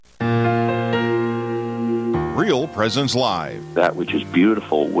Real Presence Live. That which is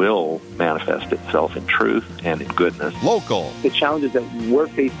beautiful will manifest itself in truth and in goodness. Local. The challenges that we're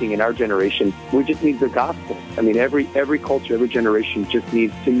facing in our generation, we just need the gospel. I mean, every culture, every generation just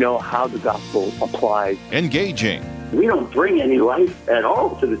needs to know how the gospel applies. Engaging. We don't bring any life at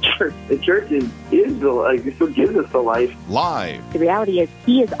all to the church. The church is the life. It's what gives us the life. Live. The reality is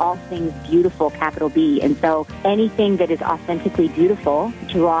He is all things beautiful, capital B. And so anything that is authentically beautiful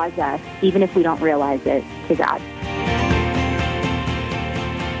draws us, even if we don't realize it, to God.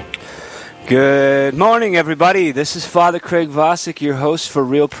 Good morning, everybody. This is Father Craig Vosick, your host for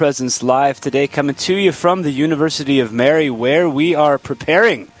Real Presence Live today, coming to you from the University of Mary, where we are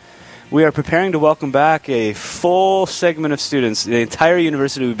preparing to welcome back a full segment of students. The entire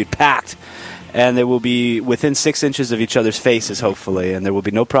university will be packed, and they will be within 6 inches of each other's faces, hopefully, and there will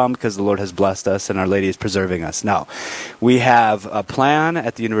be no problem because the Lord has blessed us and Our Lady is preserving us. Now, we have a plan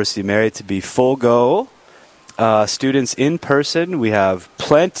at the University of Mary to be full go. Students in person. We have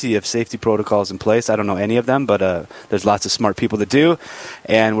plenty of safety protocols in place. I don't know any of them, but there's lots of smart people that do.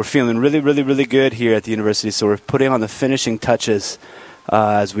 And we're feeling really, really, really good here at the university. So we're putting on the finishing touches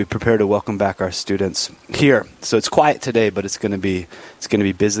as we prepare to welcome back our students here. So it's quiet today, but it's going to be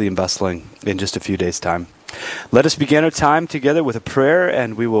busy and bustling in just a few days' time. Let us begin our time together with a prayer,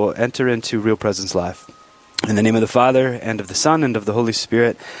 and we will enter into Real Presence Live. In the name of the Father, and of the Son, and of the Holy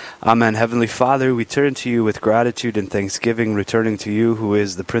Spirit. Amen. Heavenly Father, we turn to you with gratitude and thanksgiving, returning to you who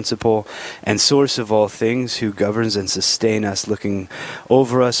is the principle and source of all things, who governs and sustains us, looking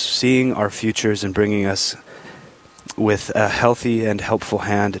over us, seeing our futures, and bringing us with a healthy and helpful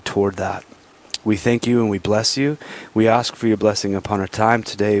hand toward that. We thank you and we bless you. We ask for your blessing upon our time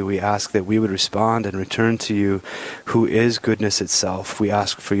today. We ask that we would respond and return to you, who is goodness itself. We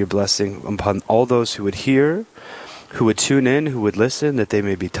ask for your blessing upon all those who would hear, who would tune in, who would listen, that they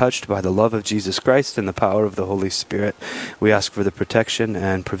may be touched by the love of Jesus Christ and the power of the Holy Spirit. We ask for the protection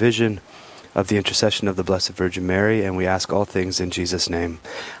and provision of the intercession of the Blessed Virgin Mary, and we ask all things in Jesus' name.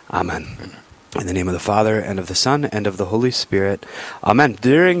 Amen. In the name of the Father, and of the Son, and of the Holy Spirit. Amen.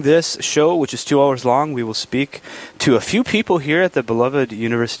 During this show, which is 2 hours long, we will speak to a few people here at the beloved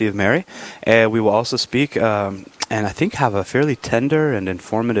University of Mary. And we will also speak, and I think have a fairly tender and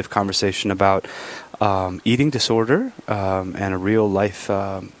informative conversation about eating disorder and a real life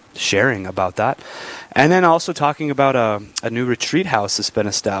sharing about that. And then also talking about a new retreat house that's been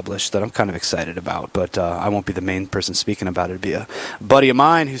established that I'm kind of excited about, but I won't be the main person speaking about it. It'll be a buddy of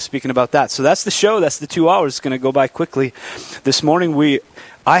mine who's speaking about that. So that's the show. That's the 2 hours. It's going to go by quickly. This morning,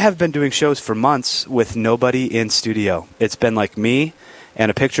 I have been doing shows for months with nobody in studio. It's been like me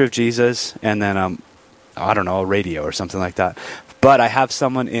and a picture of Jesus and then, I don't know, a radio or something like that. But I have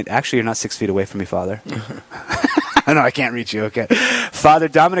someone in. Actually, you're not 6 feet away from me, Father. No, I can't reach you. Okay. Father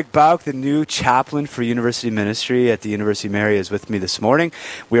Dominic Bauk, the new chaplain for University Ministry at the University of Mary, is with me this morning.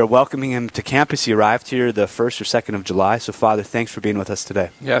 We are welcoming him to campus. He arrived here the 1st or 2nd of July. So, Father, thanks for being with us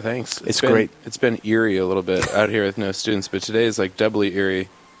today. Yeah, thanks. It's great. It's been eerie a little bit out here with no students, but today is like doubly eerie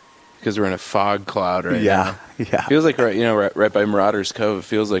because we're in a fog cloud right now. Yeah. Feels like right by Marauders Cove. It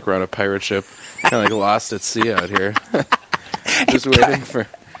feels like we're on a pirate ship, kind of like lost at sea out here. Just waiting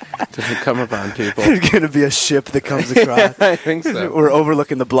to come upon people. There's going to be a ship that comes across. I think so. We're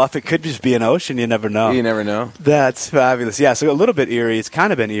overlooking the bluff. It could just be an ocean. You never know. You never know. That's fabulous. Yeah, so a little bit eerie. It's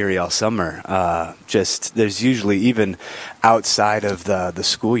kind of been eerie all summer. There's usually, even outside of the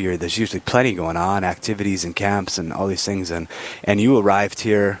school year, there's usually plenty going on, activities and camps and all these things. And you arrived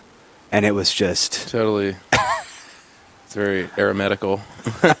here, and it was just... Totally. It's very aromatical.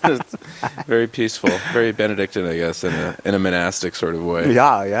 It's very peaceful, very Benedictine, I guess, in a monastic sort of way.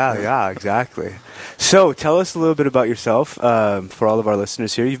 Yeah, exactly. So, tell us a little bit about yourself for all of our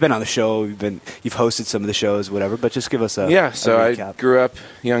listeners here. You've been on the show, you've hosted some of the shows, whatever, but just give us a recap. I grew up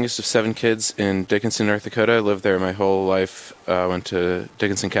youngest of 7 kids in Dickinson, North Dakota. I lived there my whole life. Went to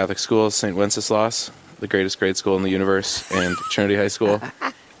Dickinson Catholic School, St. Wenceslas, the greatest grade school in the universe, and Trinity High School.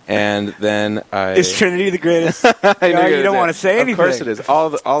 And then Is Trinity the greatest? You don't want to say anything. Of course it is. All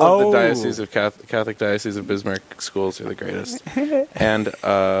of the diocese of Catholic Diocese of Bismarck schools are the greatest. And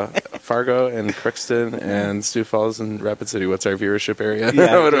Fargo and Crookston and Sioux Falls and Rapid City. What's our viewership area?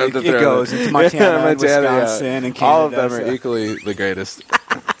 Yeah, it goes into Montana, and Wisconsin, and Canada. All of them are equally the greatest.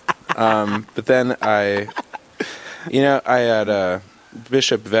 But then I had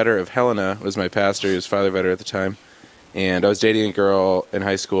Bishop Vetter of Helena was my pastor. He was Father Vetter at the time. And I was dating a girl in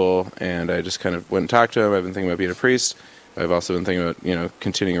high school, and I just kind of went and talked to him. I've been thinking about being a priest. I've also been thinking about,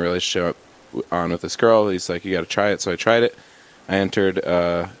 continuing a relationship on with this girl. He's like, you got to try it. So I tried it. I entered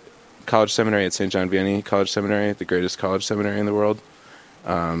college seminary at St. John Vianney College Seminary, the greatest college seminary in the world,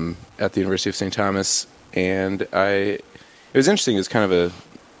 at the University of St. Thomas. and it was interesting. It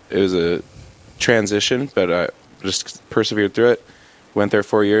was a transition, but I just persevered through it. Went there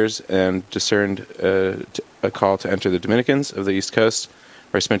 4 years and discerned a call to enter the Dominicans of the East Coast,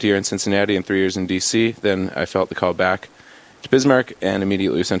 where I spent a year in Cincinnati and 3 years in D.C. Then I felt the call back to Bismarck and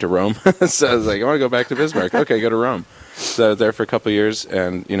immediately was sent to Rome. So I was like, I want to go back to Bismarck. Okay, go to Rome. So I was there for a couple of years,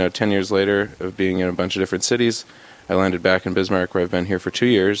 and 10 years later of being in a bunch of different cities, I landed back in Bismarck, where I've been here for 2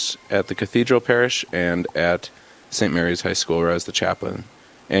 years at the Cathedral Parish and at St. Mary's High School, where I was the chaplain.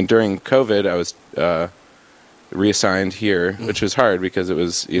 And during COVID, I was reassigned here, which was hard because it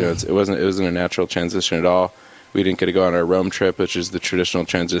was, it wasn't a natural transition at all. We didn't get to go on our Rome trip, which is the traditional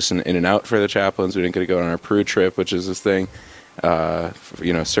transition in and out for the chaplains. We didn't get to go on our Peru trip, which is this thing,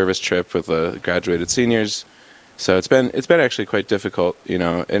 service trip with the graduated seniors. So it's been actually quite difficult,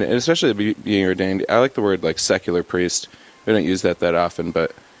 and especially being ordained. I like the word like secular priest. We don't use that often,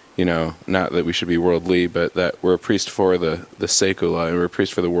 but not that we should be worldly, but that we're a priest for the secula, and we're a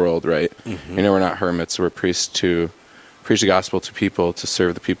priest for the world, right? Mm-hmm. We're not hermits. We're priests to preach the gospel to people, to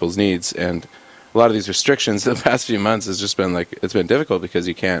serve the people's needs. And a lot of these restrictions in the past few months has just been it's been difficult because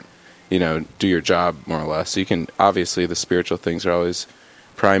you can't, do your job more or less. So you can, obviously the spiritual things are always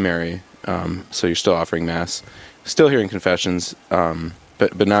primary. So you're still offering Mass, still hearing confessions,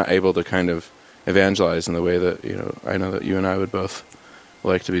 but not able to kind of evangelize in the way that, I know that you and I would both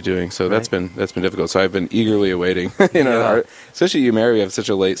like to be doing. So that's been difficult. So I've been eagerly awaiting, especially you, Mary, we have such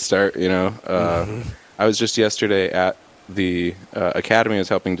a late start, I was just yesterday at the academy. I was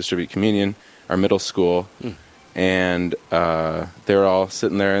helping distribute communion, our middle school, and they're all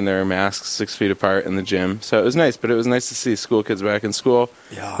sitting there in their masks 6 feet apart in the gym. So it was nice, but it was nice to see school kids back in school,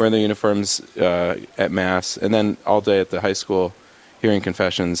 wearing their uniforms at Mass, and then all day at the high school hearing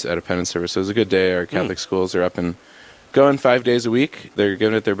confessions at a penance service. So it was a good day. Our Catholic schools are up and going 5 days a week. They're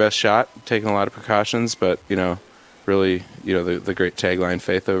giving it their best shot, taking a lot of precautions, but really, the great tagline,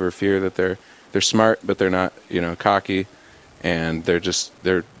 faith over fear, that they're smart, but they're not, cocky, and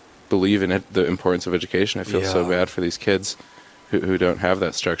they're believe in it, the importance of education. I feel so bad for these kids who don't have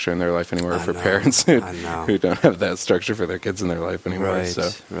that structure in their life anymore, for parents who don't have that structure for their kids in their life anymore.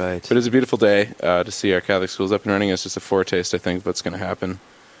 Right. But it was a beautiful day to see our Catholic schools up and running. It's just a foretaste, I think, of what's going to happen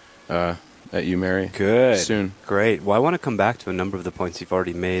at you, Mary. Good. Soon. Great. Well, I want to come back to a number of the points you've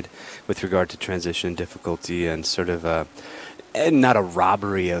already made with regard to transition difficulty and sort of and not a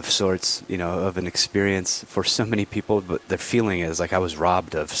robbery of sorts, of an experience for so many people, but their feeling is like I was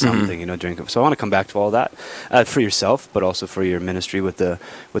robbed of something, during. So I want to come back to all that for yourself, but also for your ministry with the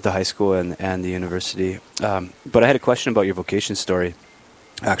high school and the university. But I had a question about your vocation story.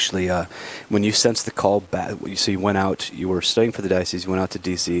 Actually, when you sensed the call back, so you went out, you were studying for the diocese, you went out to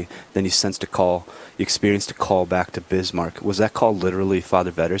D.C., then you sensed a call, you experienced a call back to Bismarck. Was that call literally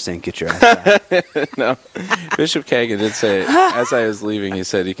Father Vedder saying, get your ass back? No. Bishop Kagan did say, as I was leaving, he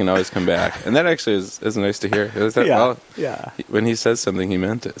said, you can always come back. And that actually is nice to hear. It was when he says something, he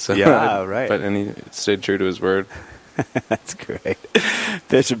meant it. So, right. And he stayed true to his word. That's great.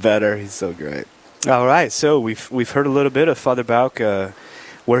 Bishop Vedder, he's so great. All right, so we've heard a little bit of Father Bauck,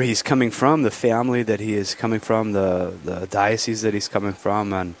 where he's coming from, the family that he is coming from, the diocese that he's coming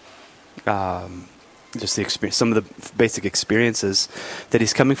from, and just the experience, some of the basic experiences that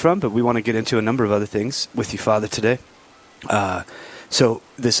he's coming from. But we want to get into a number of other things with you, Father, today. So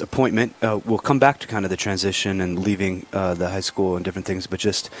this appointment, we'll come back to kind of the transition and leaving the high school and different things, but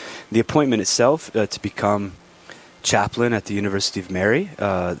just the appointment itself to become chaplain at the University of Mary,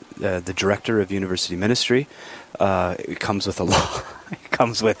 the director of university ministry. It comes with a lot. It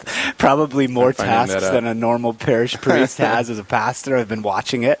comes with probably more tasks than a normal parish priest has as a pastor. I've been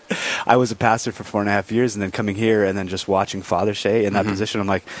watching it. I was a pastor for 4.5 years, and then coming here and then just watching Father Shea in that position, I'm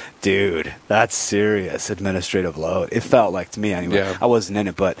like, dude, that's serious administrative load. It felt like to me anyway. Yeah. I wasn't in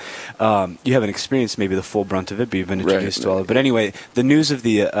it, but you haven't experienced maybe the full brunt of it, but you've been introduced to all of it. But anyway, the news of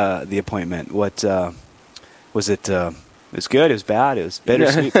the appointment, what was it? It was good. It was bad. It was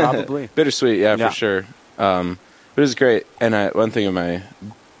bittersweet, probably. Bittersweet, yeah, for sure. But it was great. And one thing in my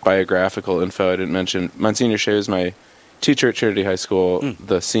biographical info I didn't mention, Monsignor Shea was my teacher at Trinity High School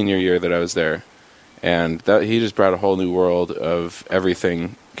the senior year that I was there. And he just brought a whole new world of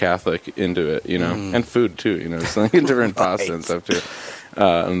everything Catholic into it, and food too, something different pasta and stuff too,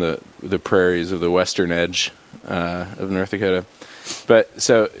 on the prairies of the western edge of North Dakota. But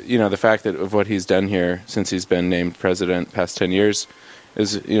so, the fact that of what he's done here since he's been named president past 10 years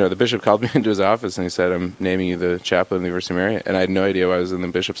is, the bishop called me into his office and he said, I'm naming you the chaplain of the University of Mary. And I had no idea why I was in the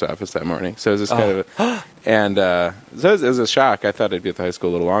bishop's office that morning. So it was just kind of so it was a shock. I thought I'd be at the high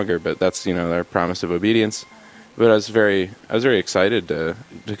school a little longer, but that's, our promise of obedience. but I was very excited to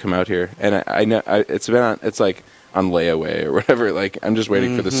come out here, and I know it's like on layaway or whatever. Like I'm just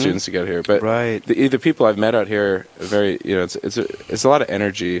waiting for the students to get here. But Right. the people I've met out here are very, it's a lot of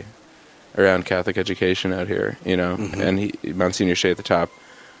energy around Catholic education out here, and Monsignor Shea at the top,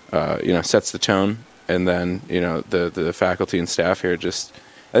 sets the tone, and then the faculty and staff here just.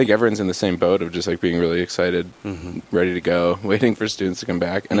 I think everyone's in the same boat of just like being really excited, ready to go, waiting for students to come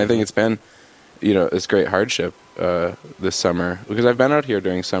back. And I think it's been, this great hardship this summer because I've been out here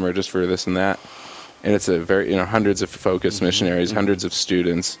during summer just for this and that. And it's a very, hundreds of focused missionaries, hundreds of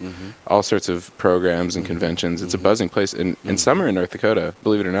students, all sorts of programs and conventions. It's a buzzing place. And summer in North Dakota,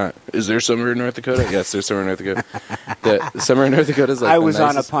 believe it or not. Is there summer in North Dakota? Yes, there's summer in North Dakota. The summer in North Dakota is like I the was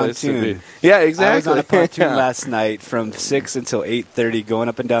on a nicest place to pontoon. be. Yeah, exactly. I was on a pontoon Yeah. last night from 6 until 8:30 going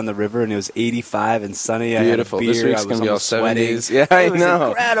up and down the river, and it was 85 and sunny. Beautiful. I had a beer. This week's I was going to be all almost sweating. 70s. Yeah, I It was know.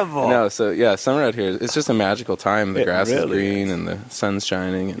 incredible. No, so yeah, summer out here, it's just a magical time. The It grass is really green is. and the sun's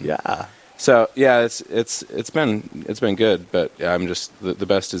shining. And Yeah. So yeah, it's been good, but I'm just the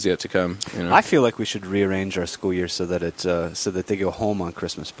best is yet to come. I feel like we should rearrange our school year so that so that they go home on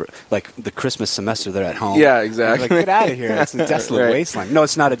Christmas, like the Christmas semester they're at home. Yeah, exactly. Like, get out of here! It's a desolate Right. wasteland. No,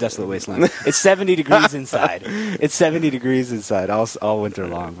 it's not a desolate wasteland. It's 70 degrees inside. It's 70 degrees inside all winter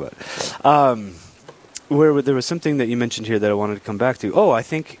long. But there was something that you mentioned here that I wanted to come back to. Oh, I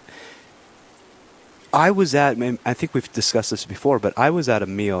think we've discussed this before, but I was at a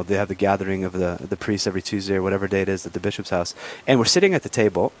meal. They have the gathering of the priests every Tuesday or whatever day it is at the bishop's house. And we're sitting at the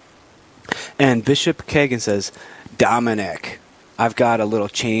table, and Bishop Kagan says, "Dominic, I've got a little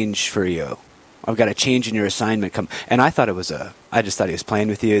change for you. I've got a change in your assignment." And I thought I just thought he was playing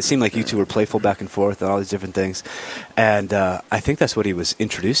with you. It seemed like you two were playful back and forth and all these different things. And I think that's what he was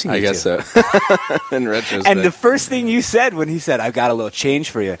introducing you I to. guess so. In retrospect. And the first thing you said when he said, "I've got a little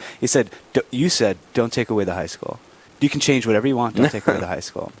change for you," he said, "You said, don't take away the high school. You can change whatever you want. Don't take away the high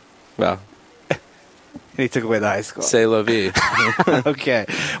school." Well, And he took away the high school. c'est la vie. Okay.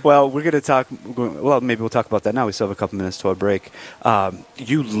 Well, we're going to talk. Well, maybe we'll talk about that now. We still have a couple minutes to our break.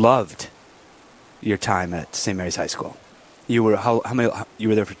 You loved your time at St. Mary's High School. You were how many? You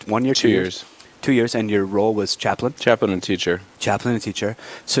were there for 1 year, 2 years. 2 years, and your role was chaplain. Chaplain and teacher. Chaplain and teacher.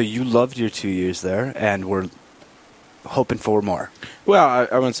 So you loved your 2 years there, and were hoping for more. Well,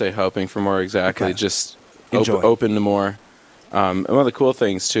 I wouldn't say hoping for more exactly. Okay. Just Enjoy. open to more. And one of the cool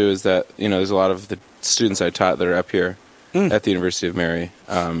things too is that there's a lot of the students I taught that are up here at the University of Mary,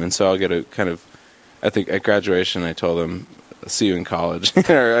 and so I'll get a kind of. I think at graduation I told them, "See you in college,"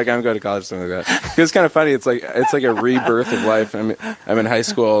 or like I'm going to college, something like that. It's kind of funny. It's like a rebirth of life. I'm in high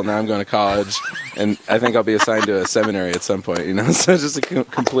school now. I'm going to college, and I think I'll be assigned to a seminary at some point. So just to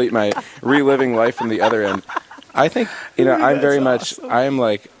complete my reliving life from the other end. I think I'm very much. I am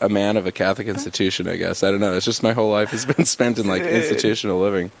like a man of a Catholic institution. I guess I don't know. It's just my whole life has been spent in like institutional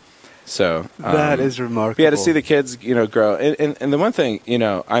living. So That is remarkable. yeah, to see the kids, grow. And the one thing,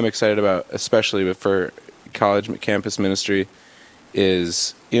 I'm excited about, especially for college campus ministry,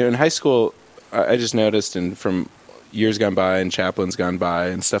 is, in high school, I just noticed, and from years gone by and chaplains gone by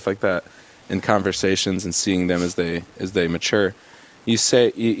and stuff like that, and conversations and seeing them as they mature, you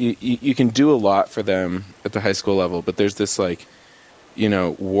say you can do a lot for them at the high school level, but there's this like,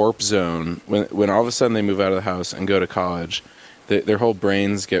 warp zone when all of a sudden they move out of the house and go to college. Their whole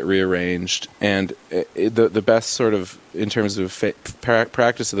brains get rearranged, and the best sort of, in terms of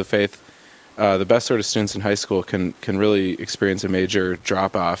practice of the faith, the best sort of students in high school can really experience a major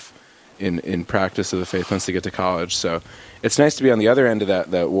drop-off in practice of the faith once they get to college. So it's nice to be on the other end of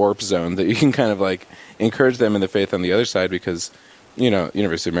that warp zone, that you can kind of like encourage them in the faith on the other side, because,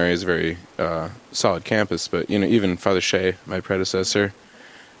 University of Mary is a very solid campus, but, even Father Shea, my predecessor,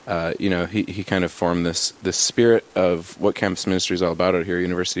 he kind of formed this spirit of what campus ministry is all about out here,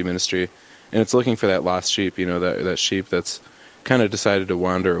 university ministry, and it's looking for that lost sheep, that sheep that's kind of decided to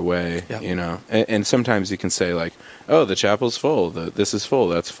wander away, Yep. And sometimes you can say like, oh, the chapel's full, this is full,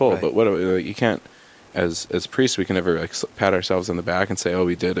 that's full, Right. but what you can't, as priests, we can never like pat ourselves on the back and say, oh,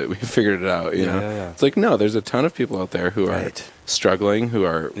 we did it, we figured it out, you know. Yeah. It's like, no, there's a ton of people out there who are Right. struggling, who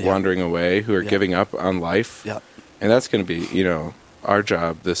are Yeah. wandering away, who are Yeah. giving up on life. Yep. And that's going to be, our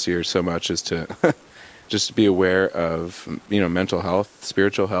job this year so much is to just be aware of, mental health,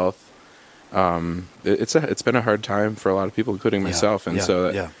 spiritual health. It's been a hard time for a lot of people, including myself. And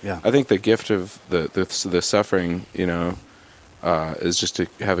so I think the gift of the suffering, is just to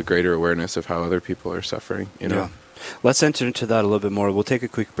have a greater awareness of how other people are suffering, Yeah. Let's enter into that a little bit more. We'll take a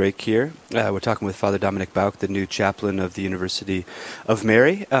quick break here. We're talking with Father Dominic Bauch, the new chaplain of the University of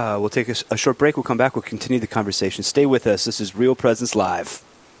Mary. We'll take a short break. We'll come back. We'll continue the conversation. Stay with us. This is Real Presence Live.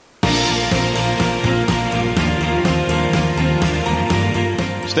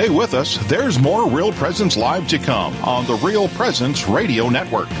 Stay with us. There's more Real Presence Live to come on the Real Presence Radio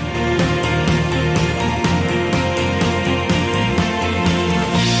Network.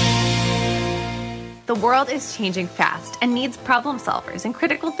 The world is changing fast and needs problem solvers and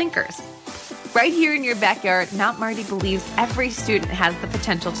critical thinkers. Right here in your backyard, Mount Marty believes every student has the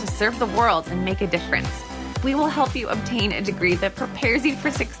potential to serve the world and make a difference. We will help you obtain a degree that prepares you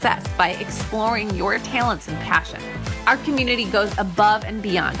for success by exploring your talents and passion. Our community goes above and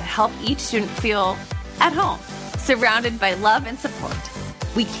beyond to help each student feel at home, surrounded by love and support.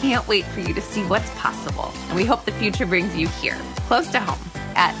 We can't wait for you to see what's possible, and we hope the future brings you here, close to home,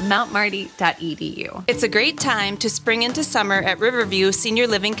 at mountmarty.edu. It's a great time to spring into summer at Riverview Senior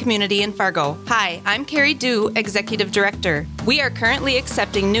Living Community in Fargo. Hi, I'm Carrie Dew, Executive Director. We are currently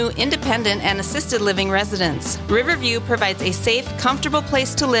accepting new independent and assisted living residents. Riverview provides a safe, comfortable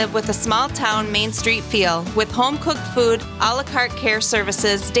place to live with a small town Main Street feel, with home-cooked food, a la carte care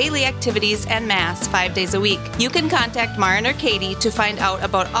services, daily activities, and Mass 5 days a week. You can contact Maren or Katie to find out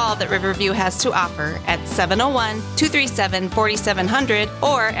about all that Riverview has to offer at 701-237-4700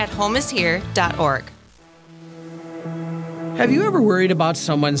 or at homeishere.org. Have you ever worried about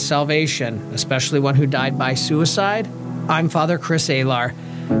someone's salvation, especially one who died by suicide? I'm Father Chris Alar.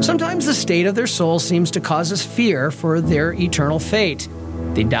 Sometimes the state of their soul seems to cause us fear for their eternal fate.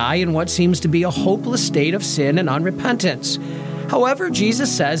 They die in what seems to be a hopeless state of sin and unrepentance. However,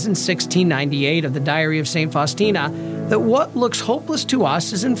 Jesus says in 1698 of the Diary of St. Faustina that what looks hopeless to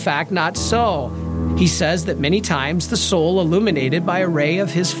us is in fact not so. He says that many times the soul, illuminated by a ray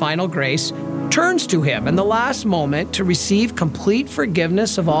of his final grace, turns to him in the last moment to receive complete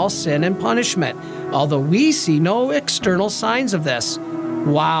forgiveness of all sin and punishment, although we see no external signs of this.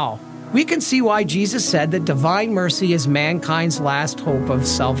 Wow. We can see why Jesus said that divine mercy is mankind's last hope of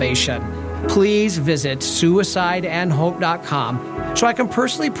salvation. Please visit suicideandhope.com so I can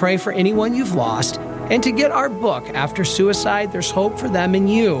personally pray for anyone you've lost and to get our book, After Suicide, There's Hope for Them and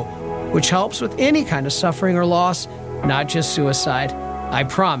You, which helps with any kind of suffering or loss, not just suicide. I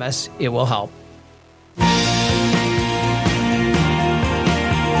promise it will help.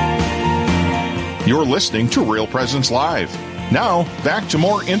 You're listening to Real Presence Live. Now, back to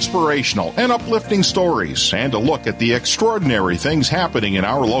more inspirational and uplifting stories and a look at the extraordinary things happening in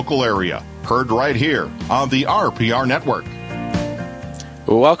our local area. Heard right here on the RPR Network.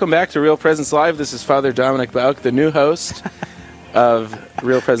 Well, welcome back to Real Presence Live. This is Father Dominic Bauk, the new host of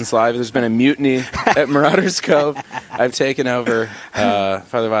Real Presence Live. There's been a mutiny at Marauders Cove. I've taken over.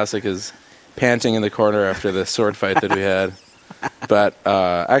 Father Vasek is panting in the corner after the sword fight that we had. But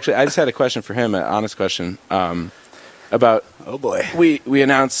actually, I just had a question for him, an honest question, about... Oh, boy. We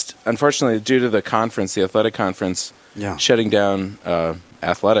announced, unfortunately, due to the conference, the athletic conference, shutting down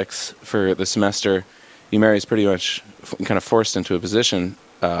athletics for the semester, UMary's pretty much kind of forced into a position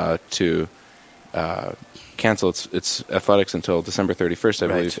to... cancel its athletics until December 31st, I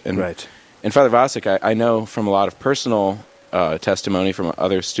believe. Right. And Father Vasek, I know from a lot of personal testimony from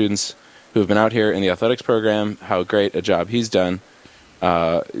other students who have been out here in the athletics program how great a job he's done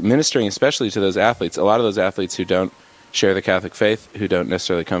ministering especially to those athletes. A lot of those athletes who don't share the Catholic faith, who don't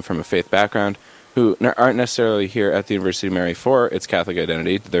necessarily come from a faith background, who aren't necessarily here at the University of Mary for its Catholic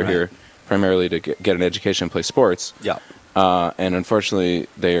identity. They're here primarily to get an education and play sports. Yeah. And unfortunately,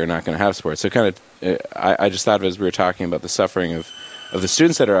 they are not going to have sports. So kind of, I just thought of as we were talking about the suffering of the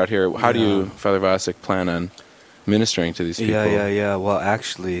students that are out here, how do you, Father Vasek, plan on ministering to these people? Yeah. Well,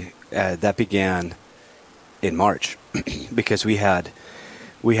 actually, that began in March because we had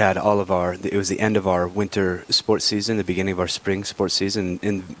all of it was the end of our winter sports season, the beginning of our spring sports season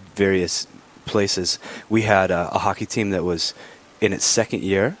in various places. We had a hockey team that was in its second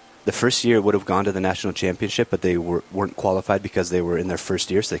year. The first year would have gone to the national championship, but they weren't qualified because they were in their first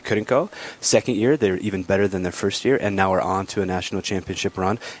year, so they couldn't go. Second year, they're even better than their first year, and now we're on to a national championship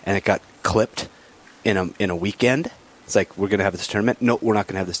run, and it got clipped in a weekend. It's like, we're going to have this tournament. No, we're not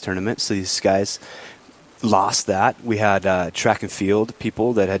going to have this tournament. So these guys lost that. We had track and field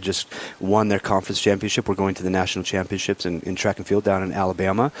people that had just won their conference championship. We're going to the national championships in track and field down in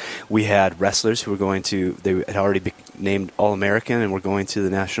Alabama. We had wrestlers who were going to, they had already been named All-American and were going to the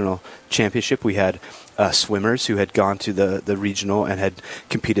national championship. We had swimmers who had gone to the regional and had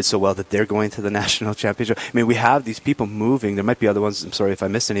competed so well that they're going to the national championship. I mean, we have these people moving. There might be other ones. I'm sorry if I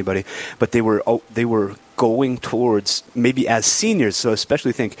missed anybody, but they were going towards, maybe as seniors, so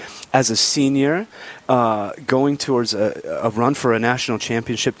especially think as a senior, going towards a run for a national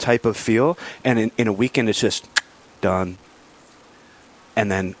championship type of feel, and in a weekend it's just done.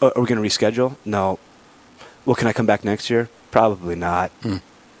 And then, are we going to reschedule? No. Well, can I come back next year? Probably not.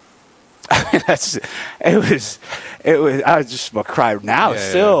 I was just about to cry now.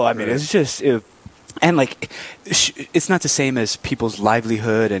 Still, I mean, it's just. And like, it's not the same as people's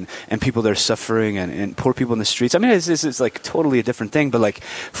livelihood and people that are suffering and poor people in the streets. I mean, it's like totally a different thing. But like,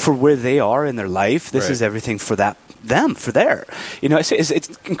 for where they are in their life, this is everything for them, for there. You know, it's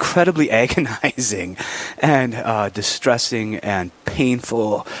incredibly agonizing and distressing and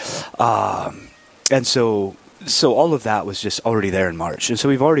painful. And so all of that was just already there in March. And so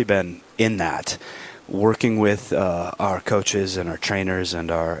we've already been in that, working with our coaches and our trainers and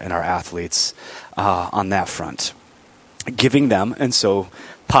our athletes on that front, giving them, and so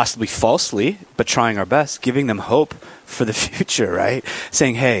possibly falsely, but trying our best, giving them hope for the future, right?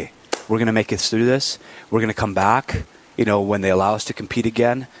 Saying, hey, we're going to make it through this. We're going to come back, you know, when they allow us to compete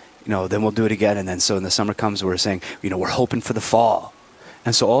again, you know, then we'll do it again. And then so when the summer comes, we're saying, you know, we're hoping for the fall.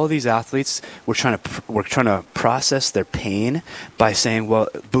 And so all of these athletes, we're trying to process their pain by saying, well,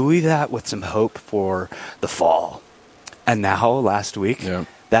 buoy that with some hope for the fall. And now, last week,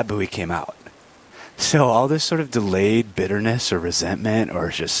 that buoy came out. So all this sort of delayed bitterness or resentment or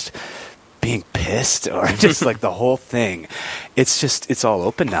just being pissed or just like the whole thing, it's all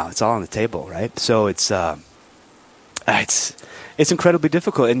open now. It's all on the table, right? So it's incredibly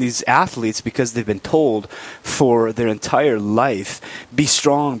difficult. And these athletes, because they've been told for their entire life, be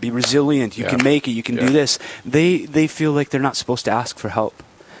strong, be resilient, you can make it, you can do this, they feel like they're not supposed to ask for help.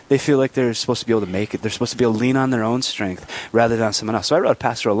 They feel like they're supposed to be able to make it. They're supposed to be able to lean on their own strength rather than on someone else. So I wrote a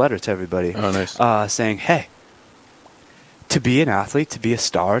pastoral letter to everybody saying, hey, to be an athlete, to be a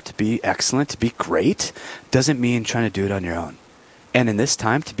star, to be excellent, to be great, doesn't mean trying to do it on your own. And in this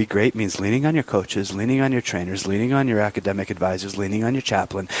time, to be great means leaning on your coaches, leaning on your trainers, leaning on your academic advisors, leaning on your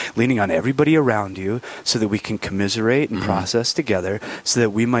chaplain, leaning on everybody around you so that we can commiserate and process together so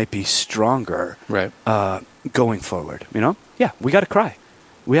that we might be stronger going forward. You know? Yeah, we got to cry.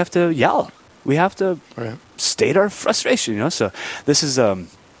 We have to yell. We have to state our frustration, you know? So this is,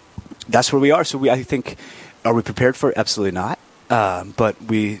 that's where we are. So I think, are we prepared for it? Absolutely not. But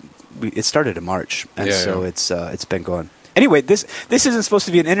it started in March. And it's been going. Anyway, this isn't supposed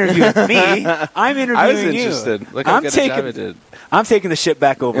to be an interview with me. I'm interviewing you. I was interested. Look how good a job it did. I'm taking the ship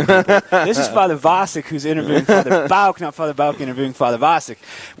back over. This is Father Vasic who's interviewing Father Bauk, not Father Bauk interviewing Father Vasic.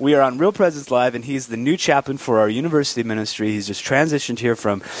 We are on Real Presence Live, and he's the new chaplain for our university ministry. He's just transitioned here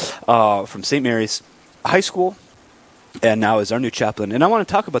from St. Mary's High School, and now is our new chaplain. And I want to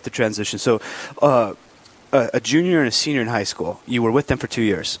talk about the transition. So a junior and a senior in high school, you were with them for 2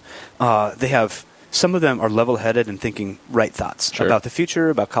 years. They have... Some of them are level-headed and thinking right thoughts about the future,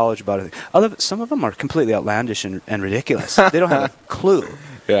 about college, about it. Some of them are completely outlandish and ridiculous. They don't have a clue,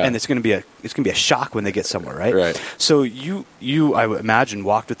 and it's going to be a shock when they get somewhere, right? Right. So you, I would imagine,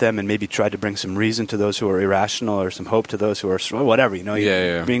 walked with them and maybe tried to bring some reason to those who are irrational or some hope to those who are whatever. You know,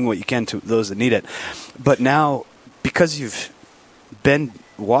 you bring what you can to those that need it. But now, because you've been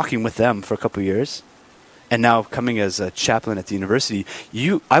walking with them for a couple of years. And now coming as a chaplain at the university,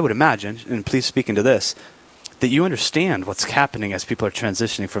 I would imagine, and please speak into this, that you understand what's happening as people are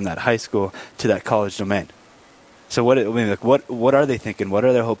transitioning from that high school to that college domain. So what are they thinking? What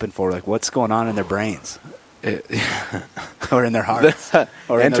are they hoping for? Like, what's going on in their brains? Or in their hearts?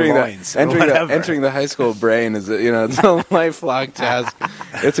 Or in their loins? Entering the high school brain is, it's a lifelong task.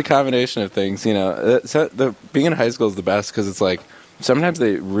 It's a combination of things, being in high school is the best because it's like, sometimes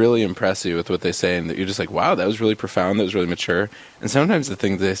they really impress you with what they say, and that you're just like, wow, that was really profound, that was really mature. And sometimes the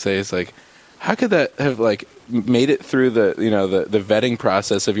things they say is like, how could that have like made it through the vetting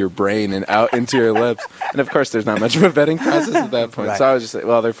process of your brain and out into your lips? And of course, there's not much of a vetting process at that point. Right. So I was just like,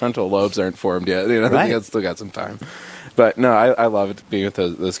 well, their frontal lobes aren't formed yet. They still got some time. But no, I love it being with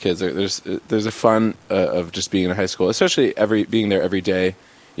those kids. There's a fun of just being in high school, especially being there every day.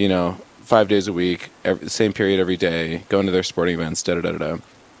 5 days a week, same period every day, going to their sporting events, da-da-da-da-da.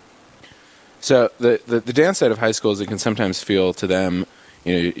 So the downside of high school is it can sometimes feel to them,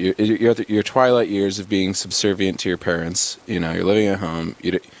 you're at your twilight years of being subservient to your parents. You're living at home.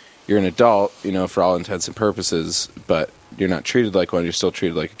 You're an adult, for all intents and purposes, but you're not treated like one. You're still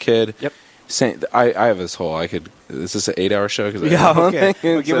treated like a kid. Yep. I have this whole, is this an 8-hour show? Okay.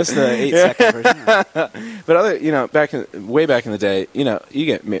 Well, give us the 8-second version. But way back in the day, you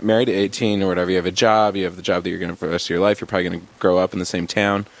get married at 18 or whatever. You have a job. You have the job that you're going to for the rest of your life. You're probably going to grow up in the same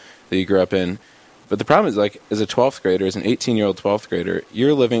town that you grew up in. But the problem is, like, as a 12th grader, as an 18-year-old 12th grader,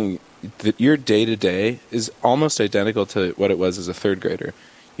 you're living, your day-to-day is almost identical to what it was as a 3rd grader.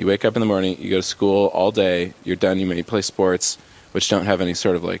 You wake up in the morning, you go to school all day, you're done, you may play sports, which don't have any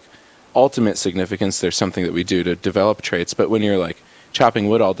sort of, like, ultimate significance. There's something that we do to develop traits, but when you're like chopping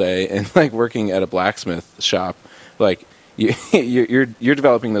wood all day and like working at a blacksmith shop, like you're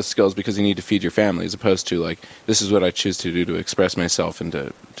developing those skills because you need to feed your family, as opposed to like, this is what I choose to do to express myself and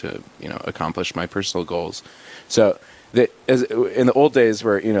to accomplish my personal goals. So as in the old days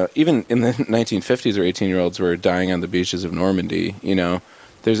where, even in the 1950s where 18-year-olds were dying on the beaches of Normandy,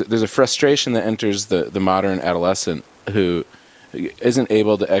 there's a frustration that enters the modern adolescent who isn't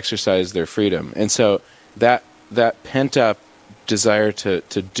able to exercise their freedom. And so that pent-up desire to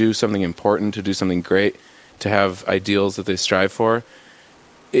do something important, to do something great, to have ideals that they strive for,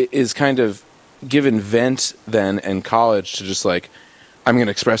 is kind of given vent then in college to just like, I'm going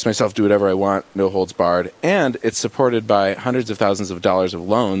to express myself, do whatever I want, no holds barred. And it's supported by hundreds of thousands of dollars of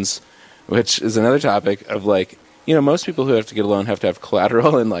loans, which is another topic of like, most people who have to get a loan have to have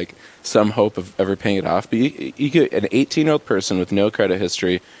collateral and like some hope of ever paying it off. But you get an 18-year-old person with no credit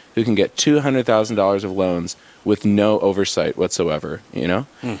history who can get $200,000 of loans with no oversight whatsoever,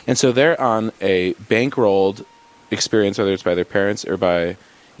 And so they're on a bankrolled experience, whether it's by their parents or by,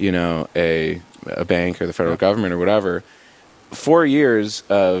 a bank or the federal government or whatever, 4 years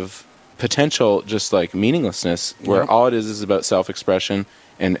of potential just like meaninglessness where all it is about self-expression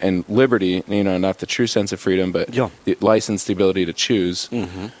and liberty, not the true sense of freedom, but the license, the ability to choose.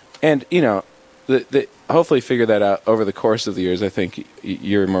 Mm-hmm. And, hopefully figure that out over the course of the years. I think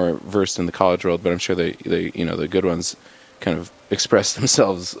you're more versed in the college world, but I'm sure they the good ones kind of express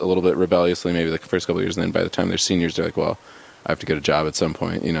themselves a little bit rebelliously, maybe like the first couple of years, and then by the time they're seniors, they're like, well, I have to get a job at some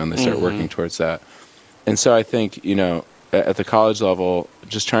point, and they start working towards that. And so I think, at the college level,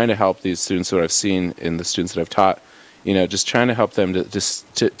 just trying to help these students, what I've seen in the students that I've taught, just trying to help them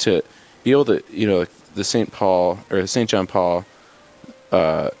to be able to, like the St. John Paul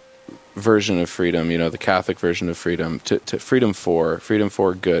version of freedom, the Catholic version of freedom, to freedom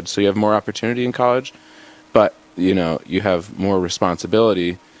for good. So you have more opportunity in college, but you have more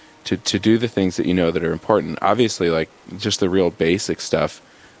responsibility to do the things that that are important. Obviously, like just the real basic stuff,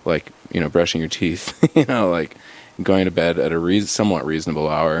 like brushing your teeth, like going to bed at a somewhat reasonable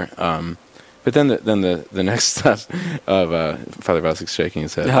hour. But then the next stuff of Father Vasik's shaking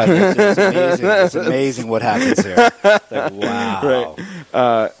his head. It's amazing. It's amazing what happens here. Like, wow.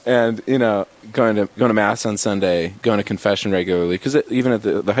 Right. And going to mass on Sunday, going to confession regularly, because even at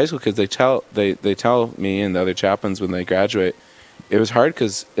the high school kids, they tell me and the other chaplains when they graduate, it was hard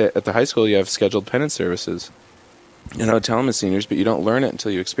because at the high school you have scheduled penance services. I would tell them as seniors, but you don't learn it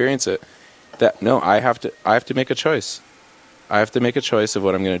until you experience it. That no, I have to make a choice. I have to make a choice of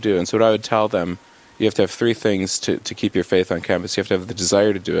what I'm going to do. And so what I would tell them, you have to have three things to keep your faith on campus. You have to have the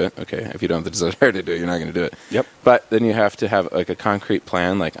desire to do it. Okay, if you don't have the desire to do it, you're not going to do it. Yep. But then you have to have like a concrete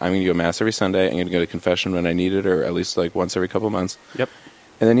plan, like I'm going to go to mass every Sunday, I'm going to go to confession when I need it, or at least like once every couple of months. Yep.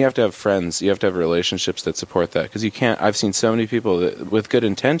 And then you have to have friends. You have to have relationships that support that. Because you can't, I've seen so many people that, with good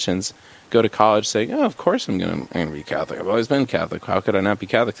intentions, go to college saying, oh, of course I'm going to be Catholic. I've always been Catholic. How could I not be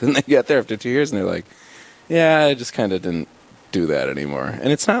Catholic? And they get there after 2 years and they're like, yeah, I just kind of didn't do that anymore.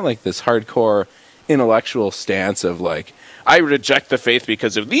 And it's not like this hardcore intellectual stance of like, I reject the faith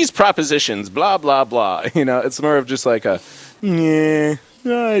because of these propositions, blah, blah, blah. It's more of just like a, yeah,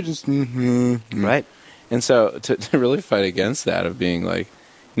 I just, right. And so to really fight against that of being like,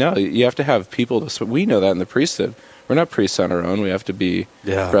 no, you have to have people we know that in the priesthood. We're not priests on our own. We have to be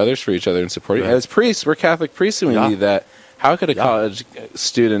brothers for each other and support. Right. As priests, we're Catholic priests, and we need that. How could a college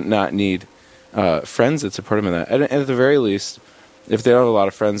student not need friends that support them in that? And at the very least, if they don't have a lot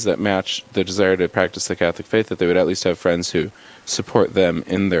of friends that match the desire to practice the Catholic faith, that they would at least have friends who support them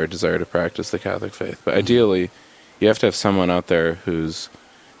in their desire to practice the Catholic faith. But ideally, you have to have someone out there who's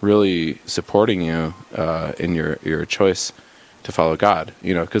really supporting you in your choice to follow God,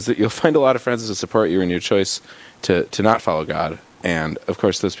 because you'll find a lot of friends to support you in your choice to not follow God. And of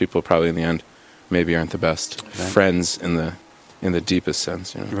course, those people probably in the end maybe aren't the best friends in the deepest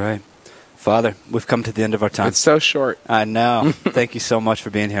sense. Right. Father, we've come to the end of our time. It's so short. I know. Thank you so much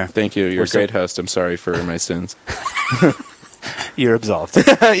for being here. Thank you. You're a great host. I'm sorry for my sins. You're absolved.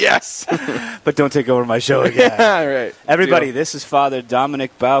 Yes. But don't take over my show again. Right. Everybody, this is Father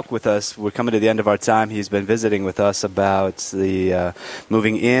Dominic Bauk with us. We're coming to the end of our time. He's been visiting with us about the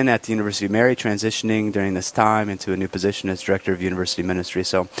moving in at the University of Mary, transitioning during this time into a new position as Director of University Ministry.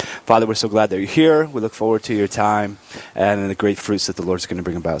 So, Father, we're so glad that you're here. We look forward to your time and the great fruits that the Lord's going to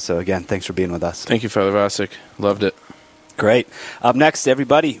bring about. So, again, thanks for being with us. Thank you, Father Vasik. Loved it. Great. Up next,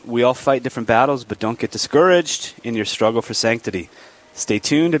 everybody, we all fight different battles, but don't get discouraged in your struggle for sanctity. Stay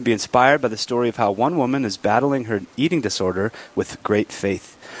tuned and be inspired by the story of how one woman is battling her eating disorder with great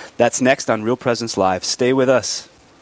faith. That's next on Real Presence Live. Stay with us.